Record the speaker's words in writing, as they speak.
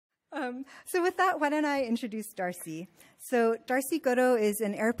So with that, why don't I introduce Darcy? So Darcy Goto is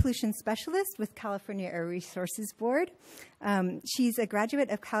an air pollution specialist with California Air Resources Board. She's a graduate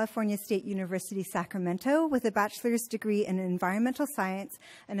of California State University, Sacramento, with a bachelor's degree in environmental science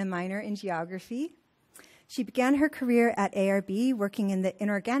and a minor in geography. She began her career at ARB working in the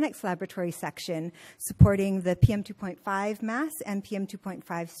inorganics laboratory section, supporting the PM2.5 mass and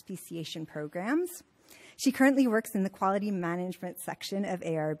PM2.5 speciation programs. She currently works in the quality management section of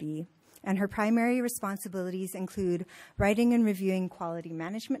ARB, and her primary responsibilities include writing and reviewing quality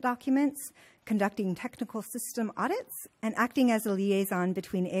management documents, conducting technical system audits, and acting as a liaison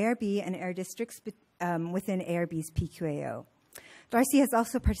between ARB and air districts within ARB's PQAO. Darcy has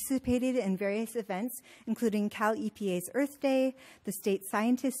also participated in various events, including Cal EPA's Earth Day, the State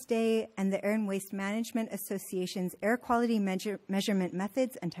Scientist Day, and the Air and Waste Management Association's Air Quality Measurement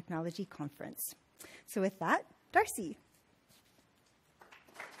Methods and Technology Conference. So with that, Darcy.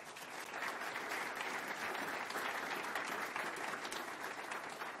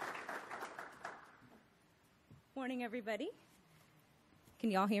 Morning, everybody. Can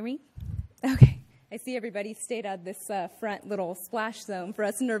you all hear me? Okay. I see everybody stayed out of this front little splash zone for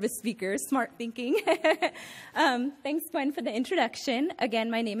us nervous speakers. Smart thinking. Thanks, Gwen, for the introduction. Again,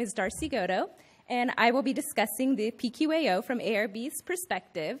 my name is Darcy Goto, and I will be discussing the PQAO from ARB's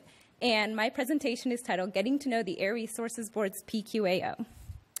perspective. And my presentation is titled Getting to Know the Air Resources Board's PQAO.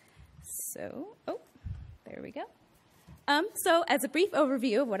 So, there we go. So as a brief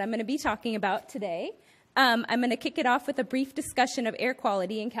overview of what I'm going to be talking about today, I'm going to kick it off with a brief discussion of air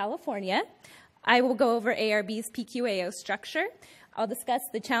quality in California. I will go over ARB's PQAO structure. I'll discuss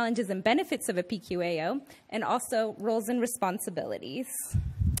the challenges and benefits of a PQAO, and also roles and responsibilities.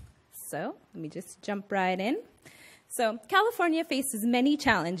 So let me just jump right in. So California faces many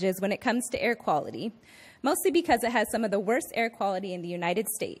challenges when it comes to air quality, mostly because it has some of the worst air quality in the United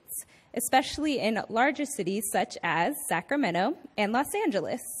States, especially in larger cities such as Sacramento and Los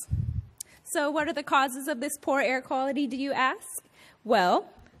Angeles. So what are the causes of this poor air quality, do you ask? Well,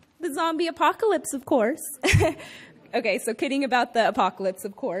 the zombie apocalypse, of course. Okay, so kidding about the apocalypse,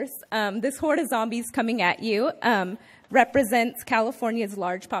 of course. This horde of zombies coming at you represents California's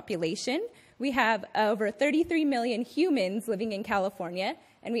large population. We have over 33 million humans living in California,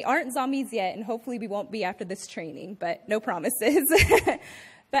 and we aren't zombies yet, and hopefully we won't be after this training, but no promises. But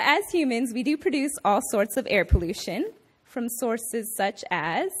as humans, we do produce all sorts of air pollution from sources such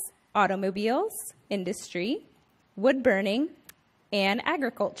as automobiles, industry, wood burning, and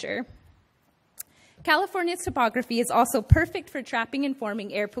agriculture. California's topography is also perfect for trapping and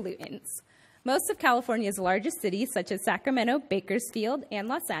forming air pollutants. Most of California's largest cities, such as Sacramento, Bakersfield, and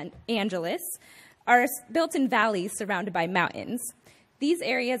Los Angeles, are built in valleys surrounded by mountains. These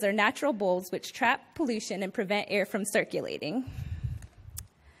areas are natural bowls which trap pollution and prevent air from circulating.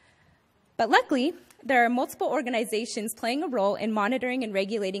 But luckily, there are multiple organizations playing a role in monitoring and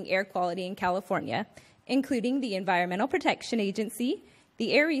regulating air quality in California, including the Environmental Protection Agency,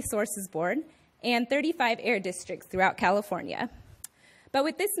 the Air Resources Board, and 35 air districts throughout California. But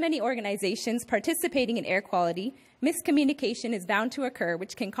with this many organizations participating in air quality, miscommunication is bound to occur,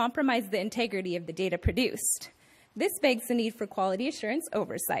 which can compromise the integrity of the data produced. This begs the need for quality assurance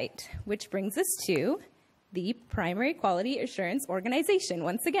oversight, which brings us to the Primary Quality Assurance Organization,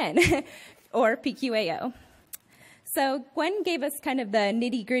 once again, or PQAO. So Gwen gave us kind of the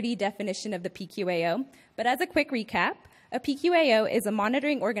nitty-gritty definition of the PQAO, but as a quick recap, a PQAO is a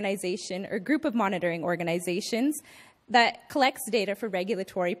monitoring organization or group of monitoring organizations that collects data for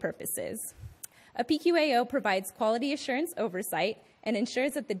regulatory purposes. A PQAO provides quality assurance oversight and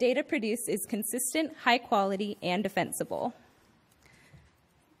ensures that the data produced is consistent, high quality, and defensible.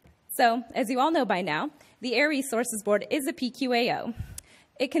 So, as you all know by now, the Air Resources Board is a PQAO.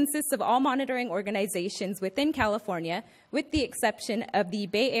 It consists of all monitoring organizations within California, with the exception of the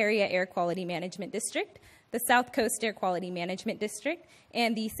Bay Area Air Quality Management District, the South Coast Air Quality Management District,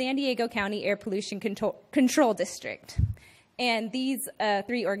 and the San Diego County Air Pollution Control District. And these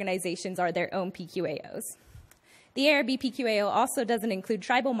three organizations are their own PQAOs. The ARB PQAO also doesn't include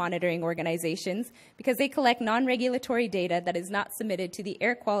tribal monitoring organizations because they collect non-regulatory data that is not submitted to the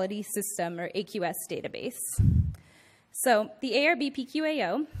Air Quality System or AQS database. So the ARB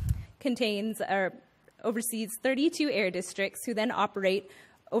PQAO contains or oversees 32 air districts who then operate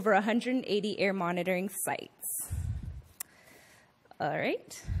over 180 air monitoring sites. All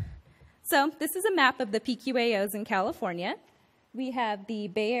right. So this is a map of the PQAOs in California. We have the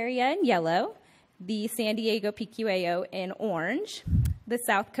Bay Area in yellow, the San Diego PQAO in orange, the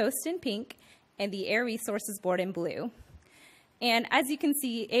South Coast in pink, and the Air Resources Board in blue. And as you can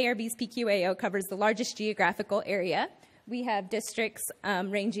see, ARB's PQAO covers the largest geographical area, we have districts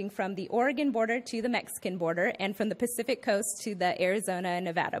ranging from the Oregon border to the Mexican border, and from the Pacific coast to the Arizona and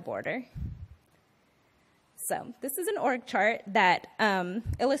Nevada border. So this is an org chart that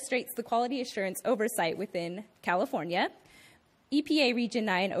illustrates the quality assurance oversight within California. EPA Region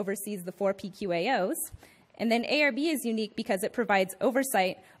 9 oversees the 4 PQAOs, and then ARB is unique because it provides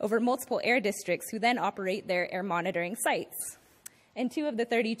oversight over multiple air districts who then operate their air monitoring sites. And 2 of the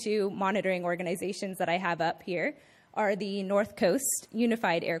 32 monitoring organizations that I have up here are the North Coast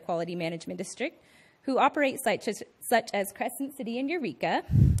Unified Air Quality Management District, who operate sites such as Crescent City and Eureka,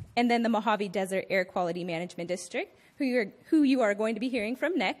 and then the Mojave Desert Air Quality Management District, who you are going to be hearing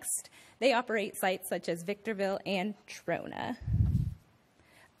from next. They operate sites such as Victorville and Trona.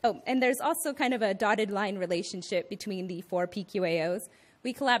 Oh, and there's also kind of a dotted line relationship between the 4 PQAOs.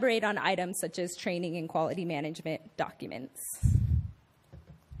 We collaborate on items such as training and quality management documents.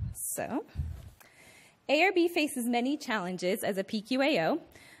 So, ARB faces many challenges as a PQAO.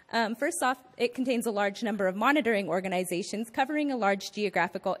 First off, it contains a large number of monitoring organizations covering a large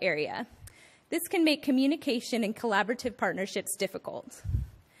geographical area. This can make communication and collaborative partnerships difficult.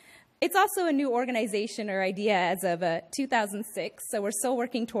 It's also a new organization or idea as of 2006, so we're still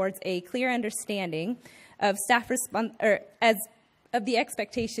working towards a clear understanding of of the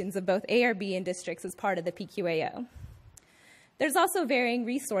expectations of both ARB and districts as part of the PQAO. There's also varying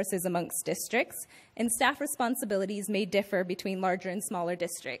resources amongst districts, and staff responsibilities may differ between larger and smaller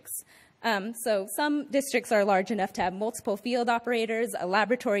districts. So some districts are large enough to have multiple field operators, a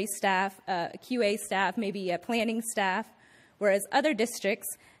laboratory staff, a QA staff, maybe a planning staff, whereas other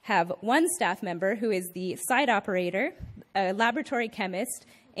districts have one staff member who is the site operator, a laboratory chemist,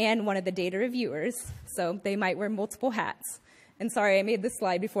 and one of the data reviewers. So they might wear multiple hats. And sorry, I made this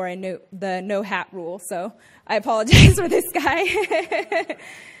slide before I knew the no hat rule, so I apologize for this guy.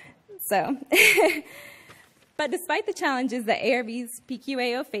 So, but despite the challenges that ARB's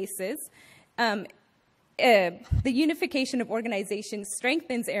PQAO faces, the unification of organizations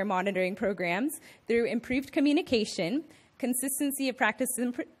strengthens air monitoring programs through improved communication, consistency of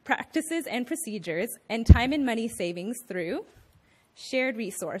practices and procedures, and time and money savings through shared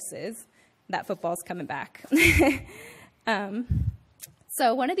resources. That football's coming back.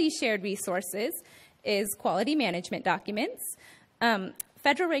 So one of these shared resources is quality management documents.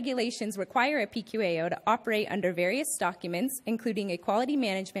 Federal regulations require a PQAO to operate under various documents, including a quality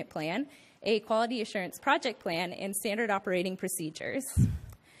management plan, a quality assurance project plan, and standard operating procedures.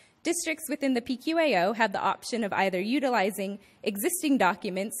 Districts within the PQAO have the option of either utilizing existing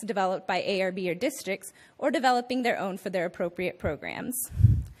documents developed by ARB or districts, or developing their own for their appropriate programs.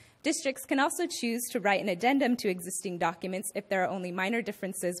 Districts can also choose to write an addendum to existing documents if there are only minor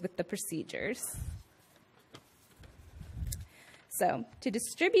differences with the procedures. So, to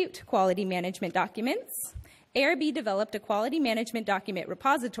distribute quality management documents, ARB developed a quality management document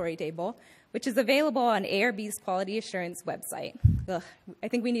repository table, which is available on ARB's quality assurance website. Ugh, I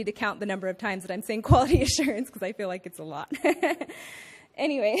think we need to count the number of times that I'm saying quality assurance because I feel like it's a lot.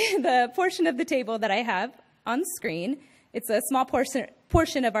 Anyway, the portion of the table that I have on screen, it's a small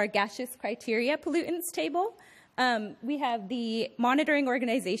portion of our gaseous criteria pollutants table. We have the monitoring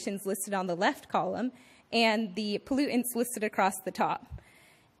organizations listed on the left column and the pollutants listed across the top.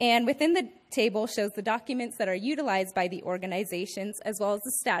 And within the table shows the documents that are utilized by the organizations, as well as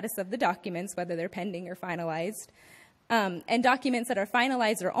the status of the documents, whether they're pending or finalized. And documents that are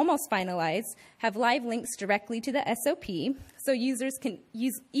finalized or almost finalized have live links directly to the SOP, so users can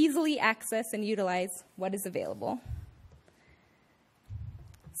easily access and utilize what is available.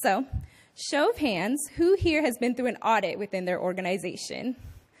 So, show of hands, who here has been through an audit within their organization?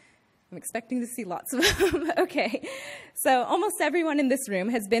 I'm expecting to see lots of them. Okay. So almost everyone in this room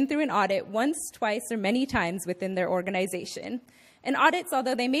has been through an audit once, twice, or many times within their organization. And audits,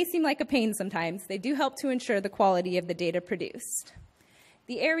 although they may seem like a pain sometimes, they do help to ensure the quality of the data produced.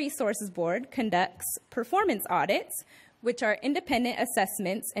 The Air Resources Board conducts performance audits, which are independent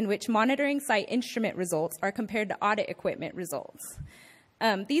assessments in which monitoring site instrument results are compared to audit equipment results.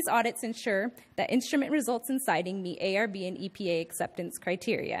 These audits ensure that instrument results in siting meet ARB and EPA acceptance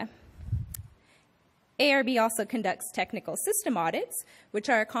criteria. ARB also conducts technical system audits, which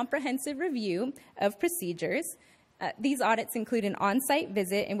are a comprehensive review of procedures. These audits include an on-site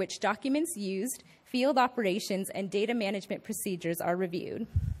visit in which documents used, field operations, and data management procedures are reviewed.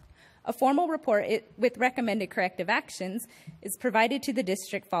 A formal report with recommended corrective actions is provided to the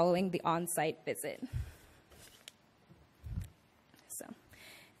district following the on-site visit. So,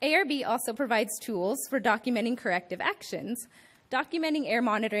 ARB also provides tools for documenting corrective actions. Documenting air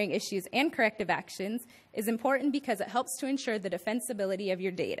monitoring issues and corrective actions is important because it helps to ensure the defensibility of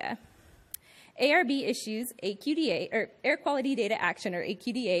your data. ARB issues AQDA, or Air Quality Data Action, or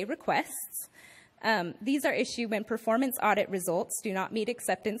AQDA requests. These are issued when performance audit results do not meet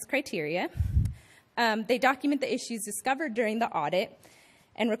acceptance criteria. They document the issues discovered during the audit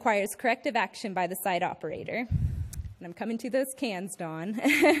and requires corrective action by the site operator. And I'm coming to those cans, Dawn.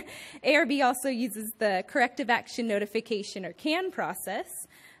 ARB also uses the corrective action notification, or CAN process.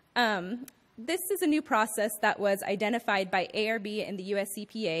 This is a new process that was identified by ARB and the US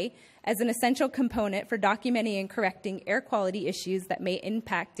EPA as an essential component for documenting and correcting air quality issues that may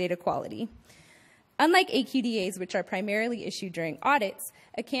impact data quality. Unlike AQDAs, which are primarily issued during audits,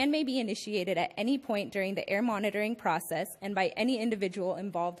 a CAN may be initiated at any point during the air monitoring process and by any individual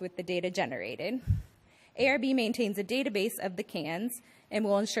involved with the data generated. ARB maintains a database of the CANs and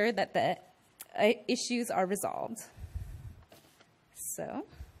will ensure that the issues are resolved. So,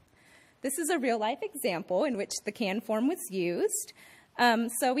 this is a real-life example in which the CAN form was used.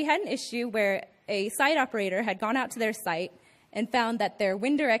 So we had an issue where a site operator had gone out to their site and found that their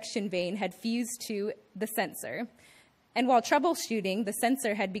wind direction vane had fused to the sensor. And while troubleshooting, the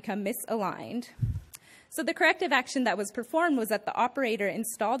sensor had become misaligned. So the corrective action that was performed was that the operator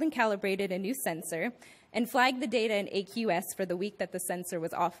installed and calibrated a new sensor and flagged the data in AQS for the week that the sensor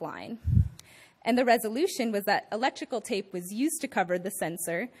was offline. And the resolution was that electrical tape was used to cover the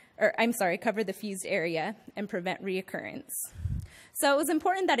cover the fused area and prevent reoccurrence. So it was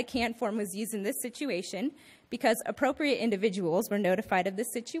important that a CAN form was used in this situation because appropriate individuals were notified of the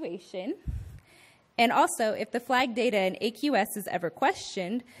situation. And also, if the flagged data in AQS is ever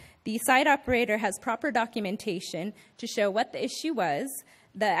questioned, the site operator has proper documentation to show what the issue was,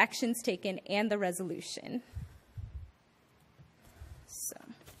 the actions taken, and the resolution. So,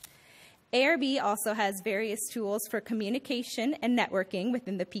 ARB also has various tools for communication and networking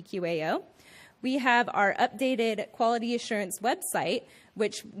within the PQAO. We have our updated quality assurance website,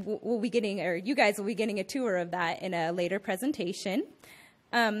 which we'll be getting, or you guys will be getting a tour of that in a later presentation.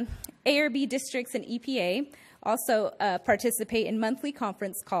 ARB districts and EPA also participate in monthly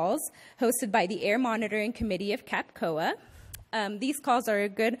conference calls hosted by the Air Monitoring Committee of CAPCOA. These calls are a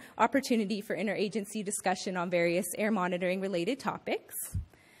good opportunity for interagency discussion on various air monitoring related topics.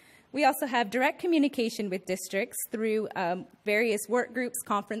 We also have direct communication with districts through various work groups,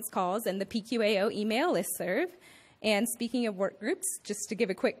 conference calls, and the PQAO email listserv. And speaking of work groups, just to give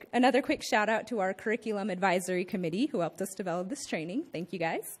another quick shout out to our Curriculum Advisory Committee who helped us develop this training. Thank you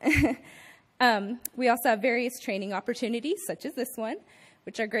guys. We also have various training opportunities, such as this one,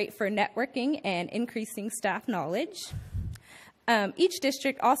 which are great for networking and increasing staff knowledge. Each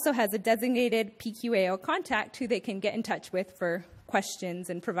district also has a designated PQAO contact who they can get in touch with for questions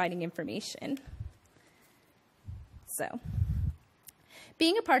and providing information. So,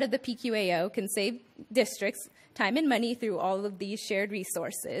 being a part of the PQAO can save districts time and money through all of these shared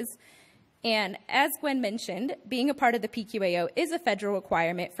resources. And as Gwen mentioned, being a part of the PQAO is a federal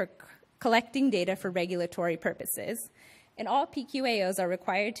requirement for collecting data for regulatory purposes. And all PQAOs are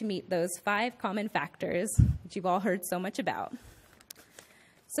required to meet those 5 common factors, which you've all heard so much about.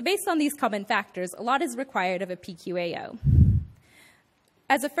 So based on these common factors, a lot is required of a PQAO.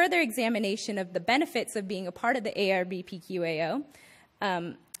 As a further examination of the benefits of being a part of the ARB PQAO,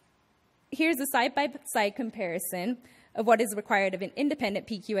 here's a side-by-side comparison of what is required of an independent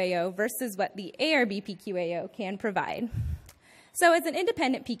PQAO versus what the ARB PQAO can provide. So as an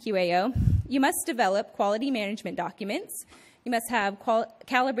independent PQAO, you must develop quality management documents, you must have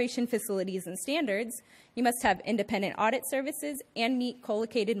calibration facilities and standards, you must have independent audit services, and meet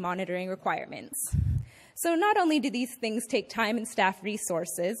co-located monitoring requirements. So not only do these things take time and staff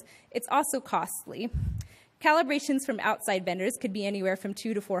resources, it's also costly. Calibrations from outside vendors could be anywhere from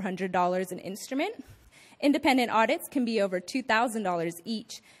 $200 to $400 an instrument. Independent audits can be over $2,000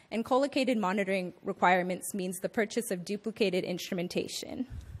 each, and co-located monitoring requirements means the purchase of duplicated instrumentation.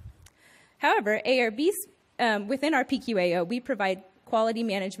 However, within our PQAO, we provide quality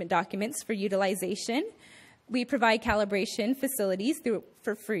management documents for utilization. We provide calibration facilities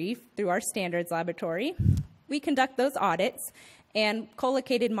for free through our standards laboratory. We conduct those audits, and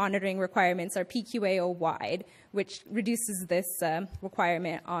co-located monitoring requirements are PQAO-wide, which reduces this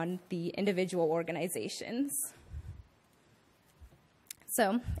requirement on the individual organizations.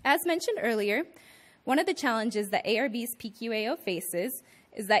 So, as mentioned earlier, one of the challenges that ARB's PQAO faces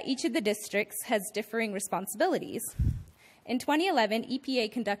is that each of the districts has differing responsibilities. In 2011,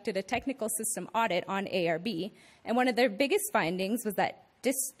 EPA conducted a technical system audit on ARB, and one of their biggest findings was that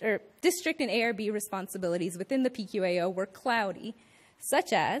district and ARB responsibilities within the PQAO were cloudy,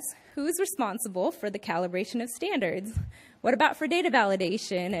 such as who's responsible for the calibration of standards? What about for data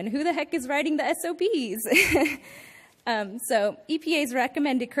validation? And who the heck is writing the SOPs? So EPA's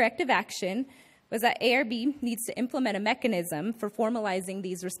recommended corrective action was that ARB needs to implement a mechanism for formalizing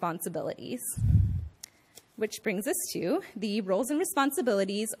these responsibilities. Which brings us to the roles and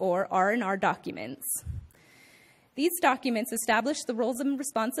responsibilities, or R&R documents. These documents establish the roles and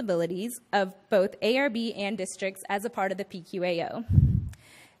responsibilities of both ARB and districts as a part of the PQAO.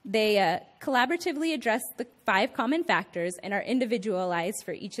 They collaboratively address the 5 common factors and are individualized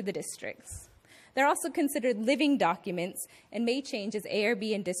for each of the districts. They're also considered living documents and may change as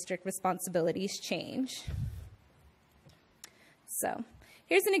ARB and district responsibilities change. So,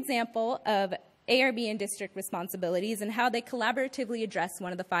 here's an example of ARB and district responsibilities and how they collaboratively address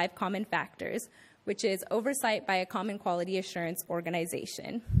one of the 5 common factors, which is oversight by a common quality assurance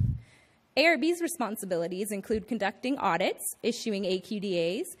organization. ARB's responsibilities include conducting audits, issuing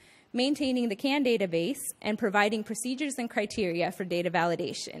AQDAs, maintaining the CAN database, and providing procedures and criteria for data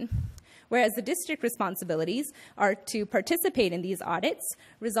validation. Whereas the district responsibilities are to participate in these audits,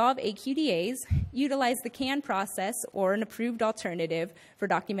 resolve AQDAs, utilize the CAN process or an approved alternative for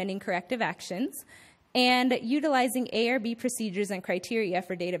documenting corrective actions, and utilizing ARB procedures and criteria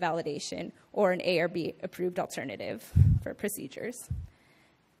for data validation or an ARB approved alternative for procedures.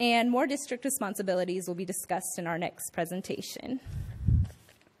 And more district responsibilities will be discussed in our next presentation.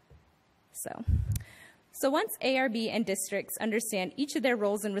 So once ARB and districts understand each of their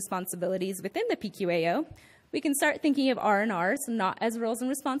roles and responsibilities within the PQAO, we can start thinking of R&Rs not as roles and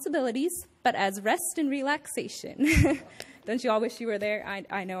responsibilities, but as rest and relaxation. Don't you all wish you were there?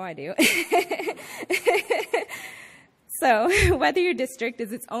 I know I do. So whether your district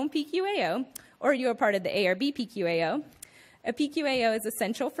is its own PQAO or you are part of the ARB PQAO, a PQAO is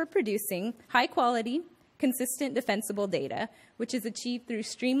essential for producing high-quality, consistent, defensible data, which is achieved through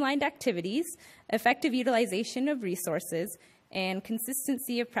streamlined activities, effective utilization of resources, and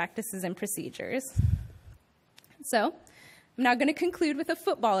consistency of practices and procedures. So I'm now going to conclude with a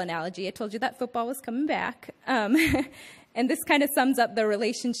football analogy. I told you that football was coming back. And this kind of sums up the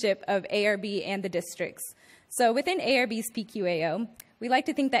relationship of ARB and the districts. So within ARB's PQAO, we like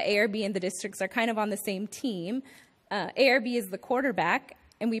to think that ARB and the districts are kind of on the same team. ARB is the quarterback,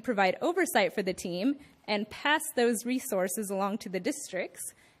 and we provide oversight for the team and pass those resources along to the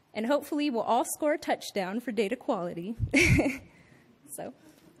districts, and hopefully we'll all score a touchdown for data quality. So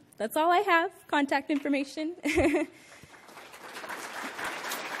that's all I have, contact information.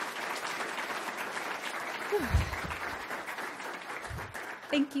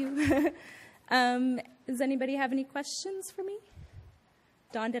 Thank you. Does anybody have any questions for me?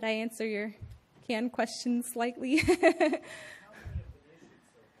 Dawn, did I answer your CAN question slightly?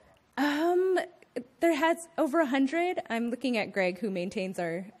 There has over 100. I'm looking at Greg, who maintains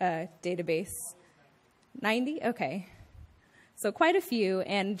our database. 90? Okay. So quite a few,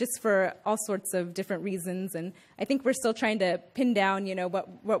 and just for all sorts of different reasons. And I think we're still trying to pin down,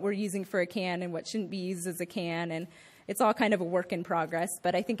 what we're using for a CAN and what shouldn't be used as a CAN. And it's all kind of a work in progress,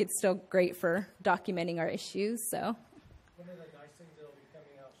 but I think it's still great for documenting our issues. So. One of the nice things that will be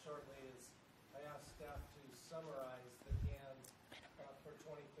coming out shortly is I asked staff to summarize the CAN for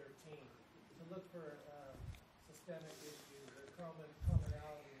 2013 to look for systemic issues or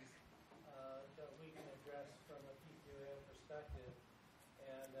commonalities that we can address from a PQAO perspective.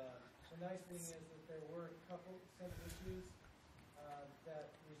 And the nice thing is that there were some issues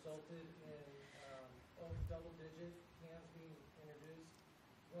that resulted in double-digit CANs being introduced.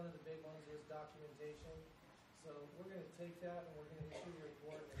 One of the big ones was documentation. So we're going to take that and we're going to issue a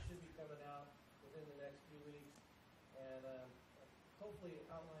report that should be coming out within the next few weeks, and hopefully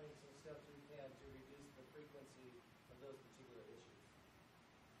outlining some steps we can to reduce the frequency of those particular issues.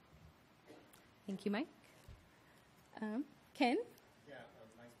 Thank you, Mike. Ken? Yeah,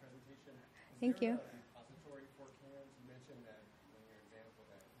 nice presentation. Thank you. Repository for CANs? You mentioned that in your example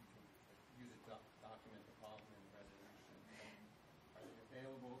that you can use it to document the problem and resolution. Are they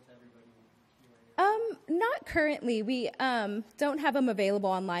available to everybody? Not currently. We don't have them available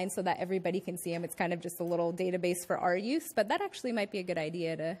online so that everybody can see them. It's kind of just a little database for our use, but that actually might be a good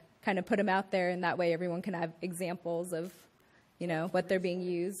idea to kind of put them out there, and that way everyone can have examples of, what they're being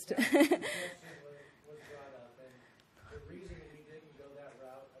used. was brought up, and the reason we didn't go that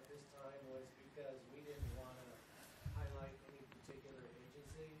route at this time was because we didn't want to highlight any particular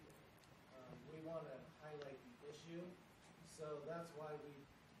agency. We want to highlight the issue, so that's why we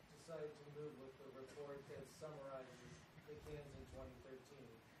decided to move with the report that summarizes the CANs in 2013,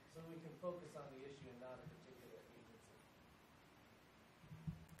 so we can focus on the issue and not a particular agency.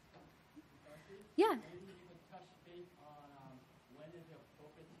 Yeah. Maybe you can touch base on when is it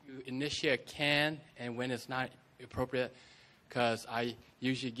appropriate to initiate CAN and when it's not appropriate, because I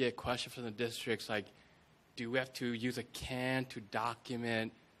usually get questions from the districts like, do we have to use a CAN to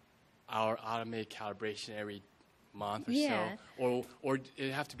document our automated calibration every month or Yeah. so, or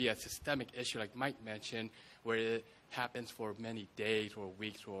it have to be a systemic issue like Mike mentioned, where it happens for many days or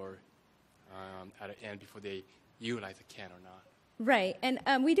weeks or at the end before they utilize a can or not. Right, and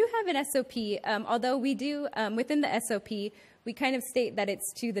we do have an SOP, although we do, within the SOP, we kind of state that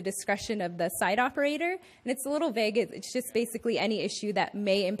it's to the discretion of the site operator, and it's a little vague. It's just basically any issue that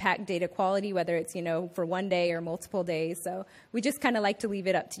may impact data quality, whether it's, for one day or multiple days. So we just kind of like to leave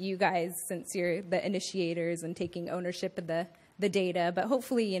it up to you guys since you're the initiators and taking ownership of the data. But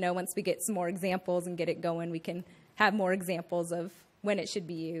hopefully, once we get some more examples and get it going, we can have more examples of when it should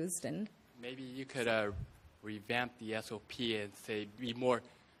be used. And maybe you could revamp the SOP and say be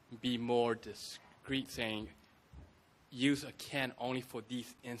more discreet, saying use a can only for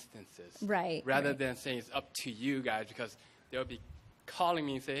these instances. Right. Rather right. than saying it's up to you guys, because they'll be calling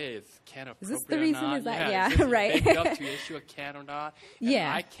me and say, hey, is can appropriate Is this the reason? or not? Is that, is this right. big enough to issue a can or not? And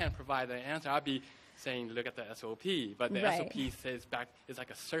Yeah. I can't provide the answer. I'll be saying, look at the SOP, but the Right. SOP says back, it's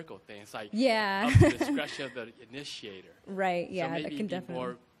like a circle thing. It's like Yeah. up to the discretion of the initiator. Right, yeah, so maybe that can be definitely.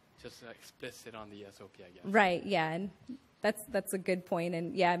 more just explicit on the SOP, I guess. Right, yeah, and that's a good point.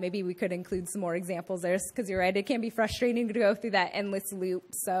 And yeah, maybe we could include some more examples there, because you're right, it can be frustrating to go through that endless loop.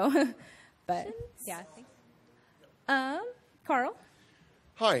 So, but yeah, thanks. Carl.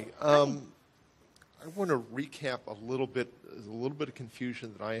 Hi. I want to recap a little bit. There's a little bit of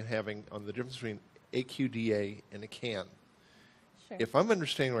confusion that I am having on the difference between AQDA and a CAN. Sure. If I'm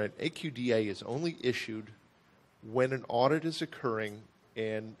understanding right, AQDA is only issued when an audit is occurring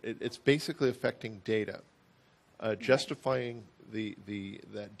and it's basically affecting data, justifying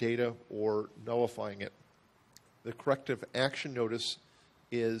that data or nullifying it. The corrective action notice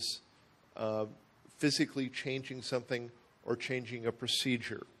is physically changing something or changing a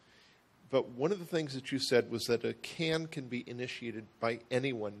procedure. But one of the things that you said was that a CAN can be initiated by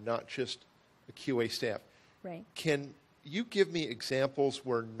anyone, not just a QA staff. Right. Can you give me examples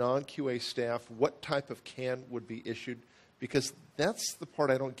where non-QA staff, what type of CAN would be issued? Because that's the part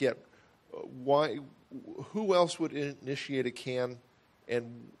I don't get. Why? Who else would initiate a CAN,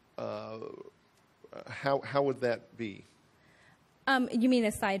 and how would that be? You mean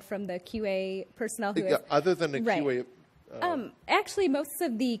aside from the QA personnel who have, Other than a right. QA. Actually, most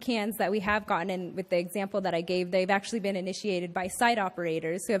of the cans that we have gotten in with the example that I gave, they've actually been initiated by site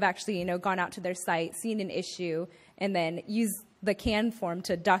operators who have actually, gone out to their site, seen an issue, and then used the can form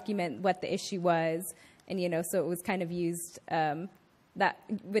to document what the issue was. And, so it was kind of used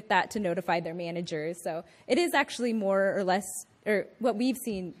with that to notify their managers. So it is actually more or less, or what we've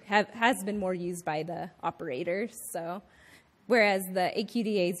seen has been more used by the operators. So. Whereas the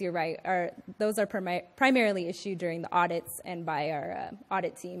AQDAs, you're right, those are primarily issued during the audits and by our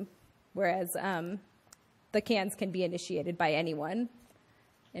audit team, whereas the cans can be initiated by anyone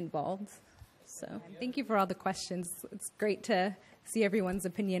involved. So thank you for all the questions. It's great to see everyone's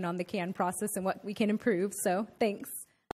opinion on the can process and what we can improve. So thanks.